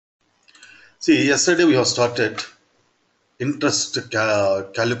See, yesterday we have started interest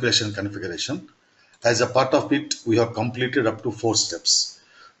calculation configuration. As a part of it, we have completed up to 4 steps.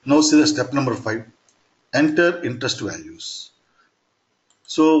 Now see the step number 5, enter interest values.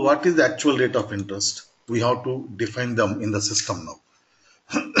 So what is the actual rate of interest? We have to define them in the system now.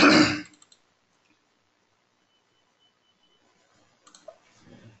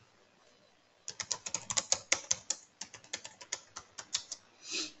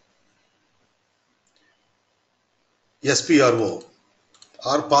 SPRO,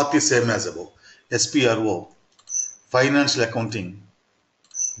 our path is same as above. SPRO, financial accounting,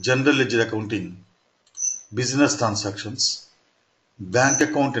 general ledger accounting, business transactions, bank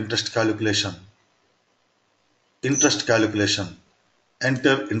account interest calculation,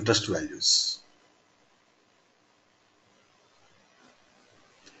 enter interest values.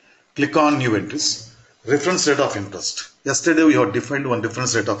 Click on new entries, reference rate of interest. Yesterday we have defined one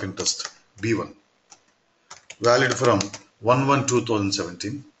reference rate of interest, B1, valid from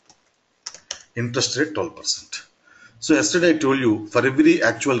 1/1/2017, interest rate 12%. So yesterday I told you for every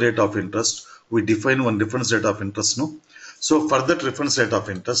actual rate of interest, we define one reference rate of interest, no? So for that reference rate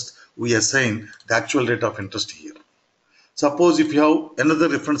of interest, we assign the actual rate of interest here. Suppose if you have another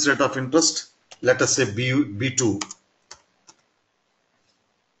reference rate of interest, let us say B2,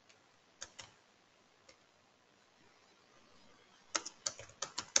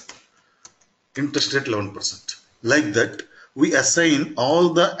 interest rate 11%. Like that, we assign all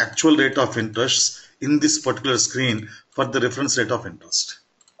the actual rate of interest in this particular screen for the reference rate of interest.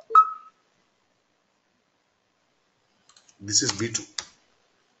 This is B2.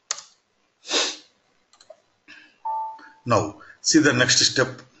 Now, see the next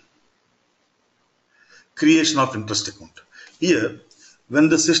step, creation of interest account. Here, when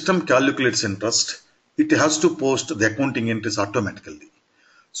the system calculates interest, it has to post the accounting entries automatically.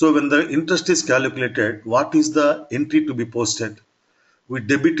 So when the interest is calculated, what is the entry to be posted? We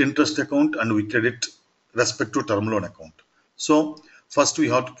debit interest account and we credit respect to term loan account. So first we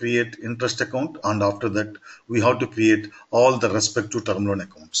have to create interest account, and after that we have to create all the respect to term loan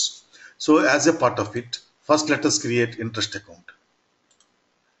accounts. So as a part of it, first let us create interest account.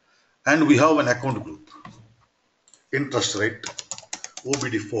 And we have an account group, interest rate,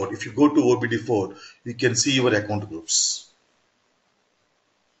 OBD4. If you go to OBD4, you can see your account groups.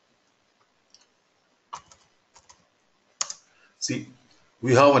 See,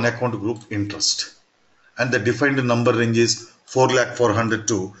 we have an account group interest, and the defined number range is 4,400,000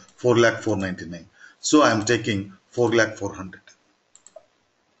 to 4,499,000. So I am taking 4,400,000.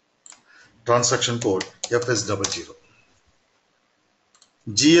 Transaction code FS00.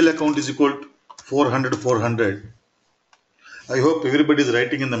 GL account is equal to 400. I hope everybody is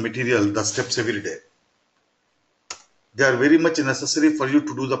writing in the material the steps every day. They are very much necessary for you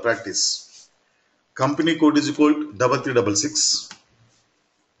to do the practice. Company code is equal to 3366.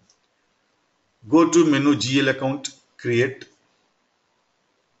 Go to menu GL account, create.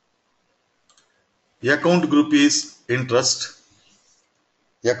 Account group is interest.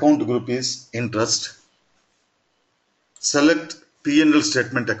 Select P&L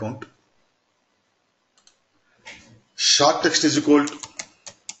statement account. Short text is equal to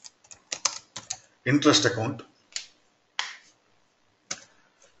interest account.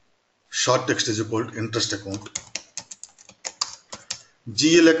 Short text is equal to interest account.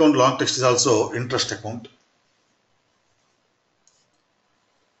 GL account long text is also interest account.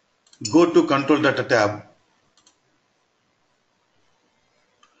 Go to control data tab.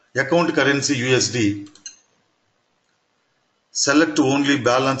 Account currency USD. Select only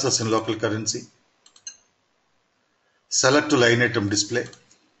balances in local currency. Select line item display.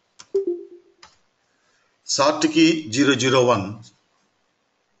 Sort key 001.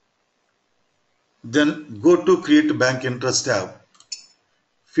 Then go to create bank interest tab.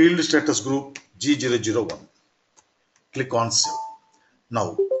 Field status group G001. Click on save.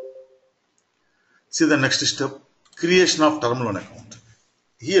 Now, see the next step, creation of term loan account.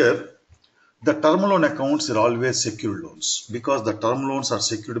 Here, the term loan accounts are always secured loans because the term loans are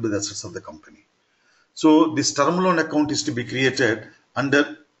secured by the assets of the company. So this term loan account is to be created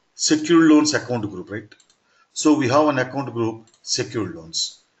under secured loans account group, right? So we have an account group secured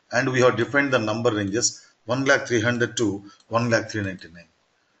loans, and we have defined the number ranges 1,300,000 to 1,399,000.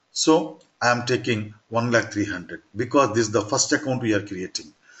 So I am taking 1,300,000 because this is the first account we are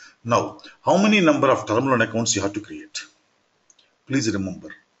creating. Now, how many number of term loan accounts you have to create? Please remember,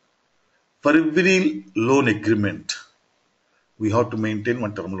 for every loan agreement, we have to maintain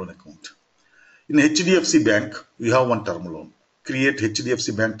one term loan account. In HDFC Bank, we have one term loan. Create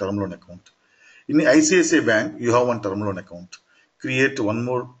HDFC Bank term loan account. In ICICI Bank, you have one term loan account. Create one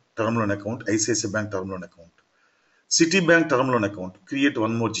more term loan account, ICICI Bank term loan account. Citibank term loan account, create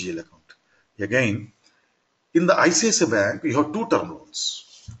one more GL account. Again, in the ICICI Bank, you have two term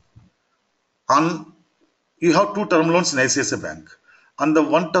loans. You have two term loans in ICICI Bank. On the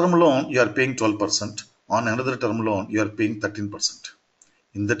one term loan, you are paying 12%. On another term loan, you are paying 13%.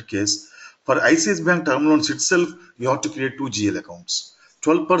 In that case, for ICICI Bank term loans itself, you have to create two GL accounts.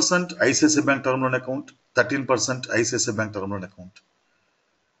 12% ICICI Bank term loan account, 13% ICICI Bank term loan account.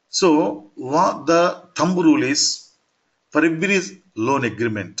 So, what the thumb rule is, for every loan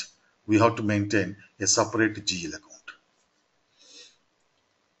agreement, we have to maintain a separate GL account.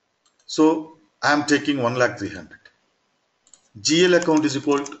 So, I am taking 1,300,000. GL account is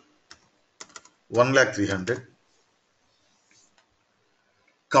equal to 1,300,000.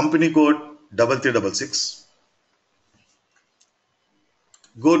 Company code 3366.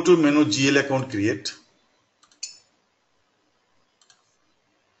 Go to menu GL account create.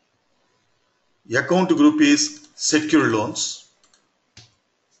 Account group is secure loans.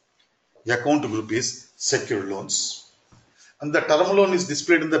 Account group is secure loans. And the term loan is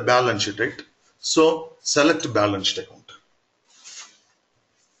displayed in the balance sheet, right? So select balanced account.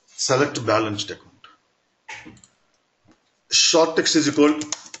 Select balanced account. Short text is equal to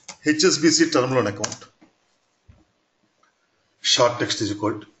HSBC term loan account. Short text is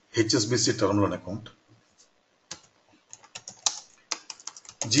equal to HSBC term loan account.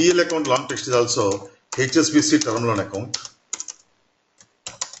 GL account long text is also HSBC term loan account.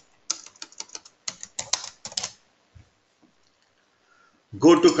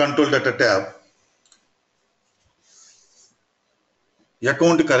 Go to control data tab.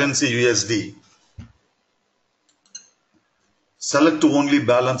 Account currency USD. Select only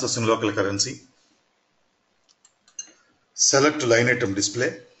balances in local currency. Select line item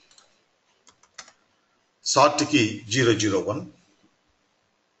display. Sort key 001.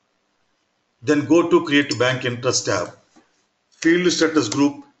 Then go to create bank interest tab. Field status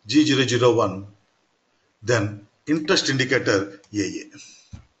group G001. Then interest indicator AA.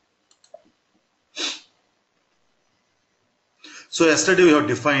 So yesterday we have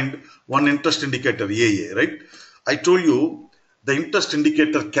defined one interest indicator AA, right? I told you the interest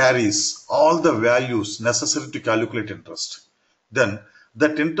indicator carries all the values necessary to calculate interest. Then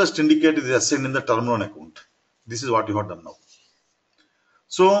that interest indicator is assigned in the term loan account. This is what you have done now.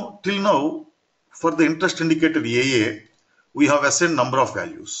 So till now, for the interest indicator AA, we have assigned number of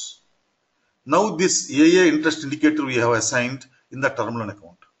values. Now this AA interest indicator we have assigned in the term loan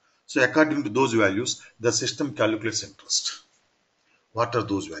account. So according to those values, the system calculates interest. What are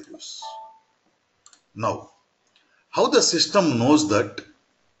those values? Now, how the system knows that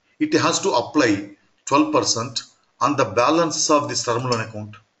it has to apply 12% on the balance of this term loan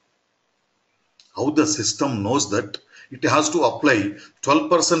account? How the system knows that it has to apply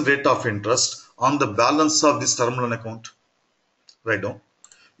 12% rate of interest on the balance of this term loan account? Right now,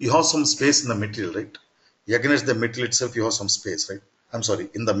 you have some space in the material, right? Against the material itself, you have some space, right? I'm sorry,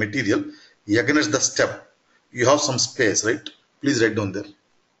 in the material, against the step, you have some space, right? Please write down there.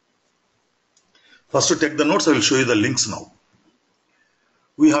 First to take the notes, I will show you the links now.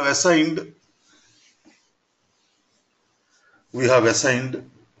 We have assigned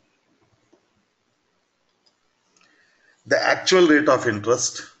the actual rate of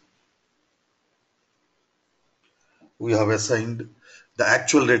interest. We have assigned the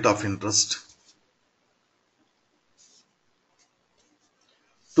actual rate of interest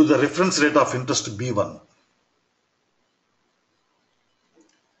to the reference rate of interest B1.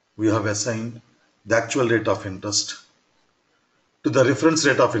 We have assigned the actual rate of interest to the reference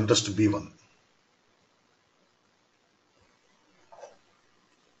rate of interest B1.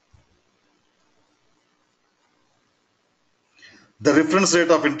 The reference rate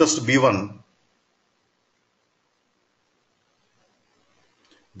of interest B1,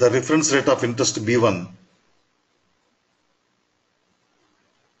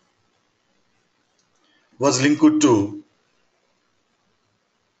 was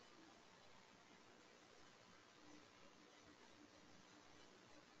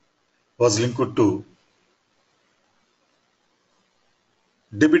linked to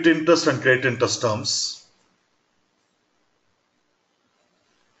debit interest and credit interest terms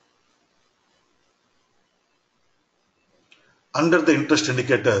under the interest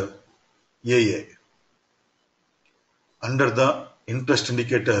indicator AA. Under the interest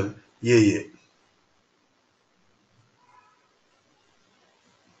indicator AA.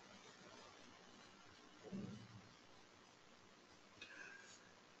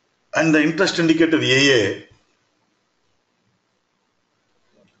 And the interest indicator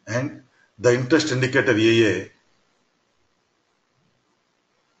AA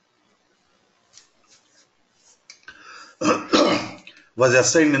was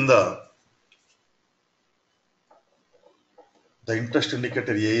assigned in the interest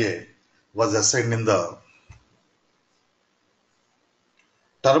indicator AA was assigned in the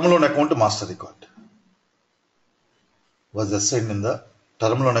term loan account master record. Was assigned in the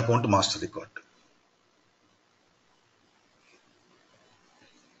term loan account master record.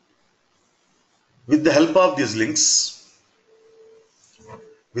 With the help of these links,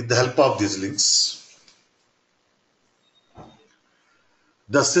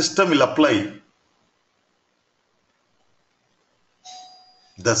 the system will apply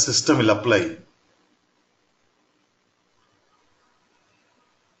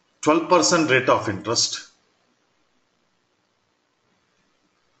 12% rate of interest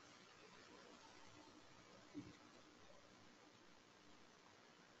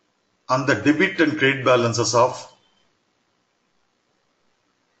on the debit and credit balances of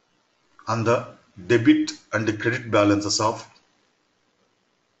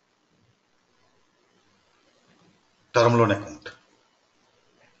term loan account.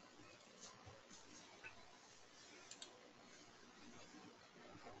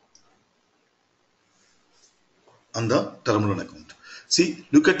 On the term loan account. See,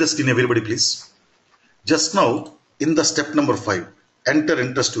 look at the screen, everybody, please. Just now, in the step number 5, enter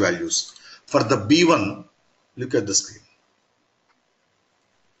interest values. For the B1, look at the screen.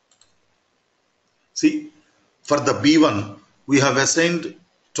 See, for the B1, we have assigned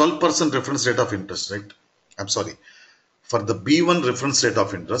 12% reference rate of interest, right? I'm sorry. For the B1 reference rate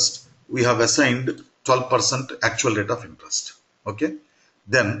of interest, we have assigned 12% actual rate of interest. Okay.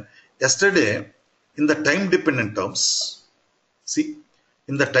 Then, yesterday, in the time dependent terms, see,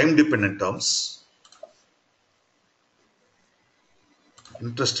 in the time dependent terms,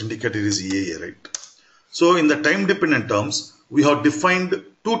 interest indicator is EAA, right? So, in the time dependent terms, we have defined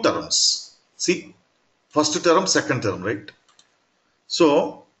two terms. See, first term, second term, right?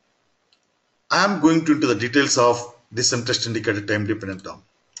 So, I am going into the details of this interest indicator time dependent term.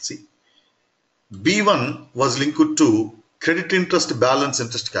 See, B1 was linked to credit interest balance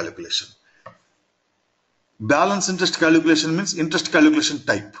interest calculation. Balance interest calculation means interest calculation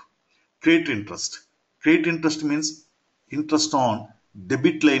type. Credit interest. Credit interest means interest on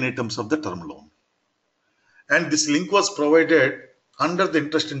debit line items of the term loan. And this link was provided under the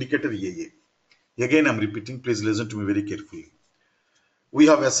interest indicator AA. Again, I am repeating, please listen to me very carefully. We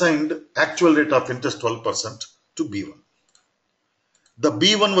have assigned actual rate of interest 12% to B1. The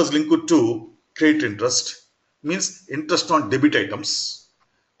B1 was linked to credit interest, means interest on debit items,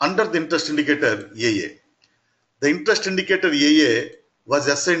 under the interest indicator AA. The interest indicator AA was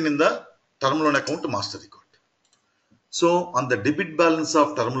assigned in the term loan account master record. So, on the debit balance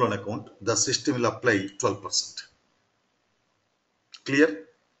of term loan account, the system will apply 12%. Clear?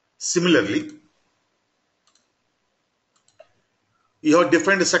 Similarly, you have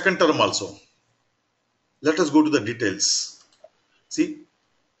defined a second term also. Let us go to the details. See,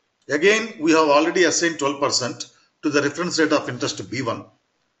 again, we have already assigned 12% to the reference rate of interest B1,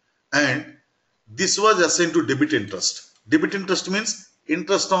 and this was assigned to debit interest. Debit interest means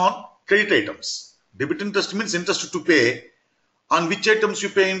interest on credit items. Debit interest means interest to pay. On which items you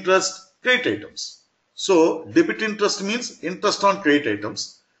pay interest? Credit items. So, debit interest means interest on credit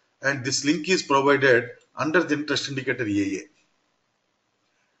items, and this link is provided under the interest indicator AA.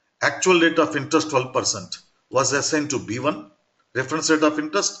 Actual rate of interest 12% was assigned to B1, reference rate of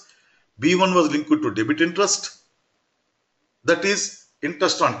interest. B1 was linked to debit interest, that is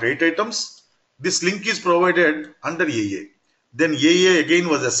interest on credit items. This link is provided under AA. Then AA again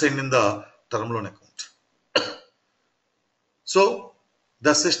was assigned in the term loan account. So,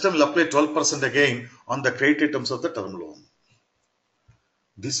 the system will apply 12% again on the credit items of the term loan.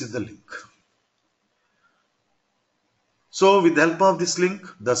 This is the link. So, with the help of this link,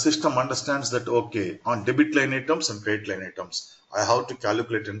 the system understands that, okay, on debit line items and credit line items, I have to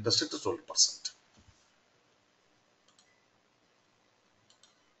calculate interest at 12%.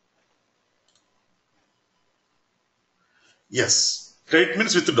 Yes, credit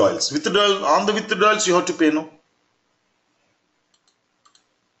means withdrawals. On the withdrawals, you have to pay, no?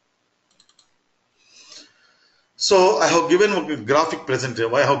 So, I have given a graphic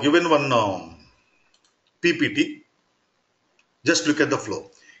presentation. I have given one PPT. Just look at the flow.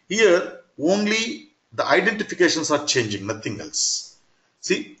 Here, only the identifications are changing, nothing else.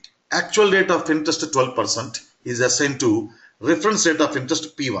 See, actual rate of interest 12% is assigned to reference rate of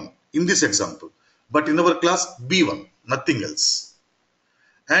interest P1 in this example. But in our class, B1, nothing else.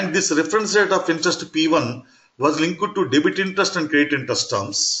 And this reference rate of interest P1 was linked to debit interest and credit interest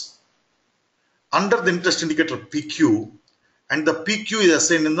terms under the interest indicator PQ, and the PQ is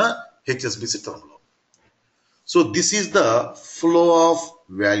assigned in the HSBC term loan. So this is the flow of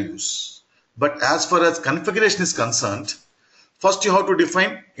values. But as far as configuration is concerned, first you have to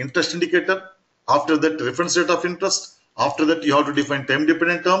define interest indicator. After that, reference rate of interest. After that, you have to define time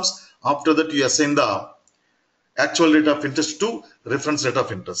dependent terms. After that, you assign the actual rate of interest to reference rate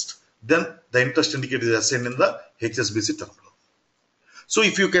of interest. Then the interest indicator is assigned in the HSBC term loan. So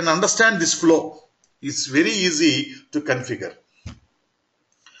if you can understand this flow, it's very easy to configure.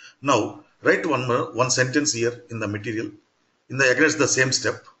 Now, write one sentence here in the material. Against the same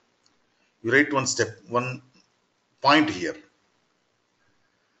step, you write one point here.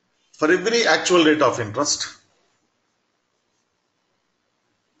 For every actual rate of interest,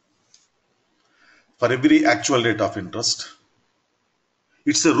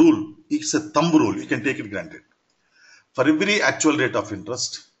 it's a rule, it's a thumb rule, you can take it granted. For every actual rate of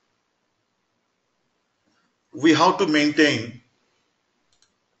interest, we have to maintain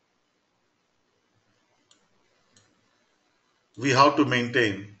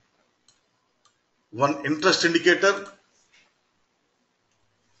one interest indicator.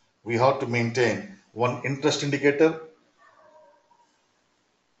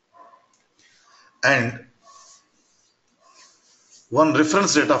 And one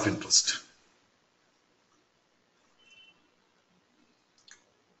reference rate of interest.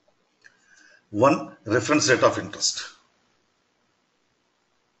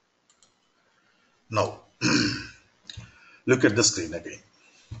 Now, look at the screen again.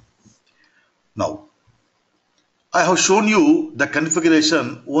 Now, I have shown you the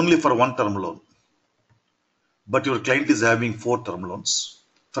configuration only for one term loan. But your client is having 4 term loans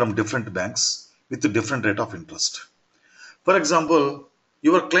from different banks with a different rate of interest. For example,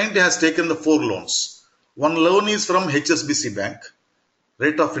 your client has taken the 4 loans. One loan is from HSBC Bank,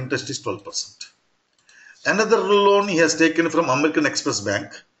 rate of interest is 12%. Another loan he has taken from American Express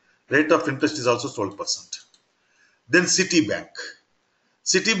Bank, rate of interest is also 12%. Then Citibank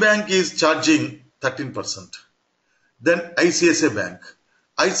is charging 13%. Then ICICI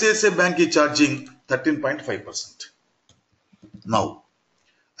Bank is charging 13.5%. Now,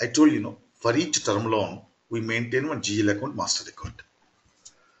 I told you, for each term loan, we maintain one GL account, master account.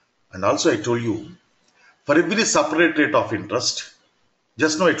 And also I told you, for every separate rate of interest,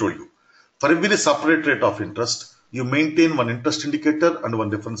 just now I told you, for every separate rate of interest, you maintain one interest indicator and one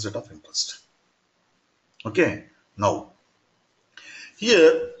reference rate of interest. Okay. Now,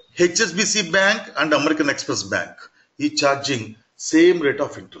 here HSBC Bank and American Express Bank is charging same rate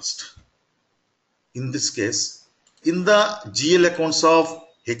of interest. In this case, in the GL accounts of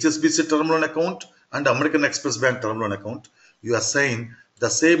HSBC term loan account and American Express Bank term loan account, you assign the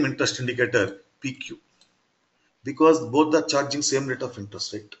same interest indicator PQ because both are charging same rate of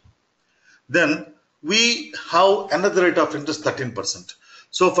interest rate. Then we have another rate of interest 13%.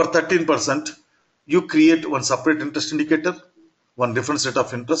 So for 13%, you create one separate interest indicator, one reference rate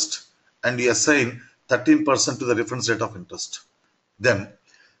of interest, and you assign 13% to the reference rate of interest. Then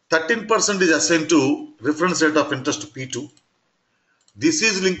 13% is assigned to reference rate of interest P2. This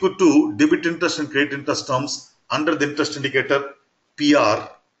is linked to debit interest and credit interest terms under the interest indicator PR,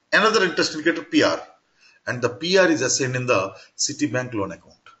 another interest indicator PR, and the PR is assigned in the Citibank loan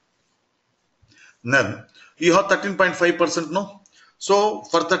account. Then you have 13.5%, no? So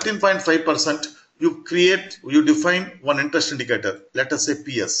for 13.5%, you define one interest indicator, let us say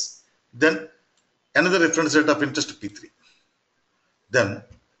PS, then another reference rate of interest P3. Then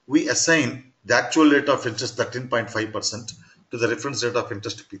we assign the actual rate of interest 13.5% to the reference rate of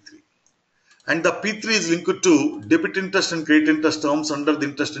interest P3. And the P3 is linked to debit interest and credit interest terms under the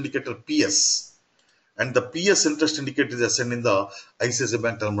interest indicator PS. And the PS interest indicator is assigned in the ICICI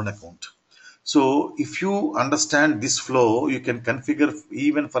Bank term loan account. So if you understand this flow, you can configure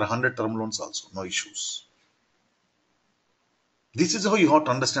even for 100 term loans also, no issues. This is how you have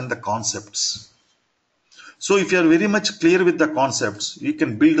to understand the concepts. So if you are very much clear with the concepts, you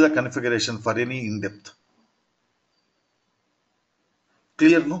can build the configuration for any in-depth.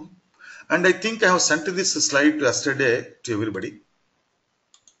 Clear, no? And I think I have sent this slide yesterday to everybody.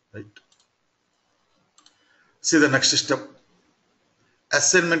 Right? See the next step.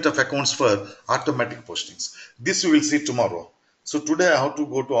 Assignment of accounts for automatic postings. This we will see tomorrow. So today I have to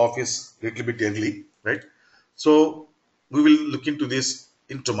go to office a little bit early, right? So we will look into this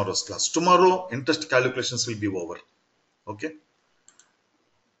in tomorrow's class. Tomorrow interest calculations will be over. Okay.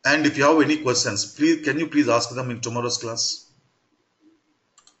 And if you have any questions, please can you please ask them in tomorrow's class?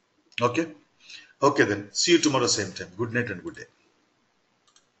 Okay. Okay then. See you tomorrow same time. Good night and good day.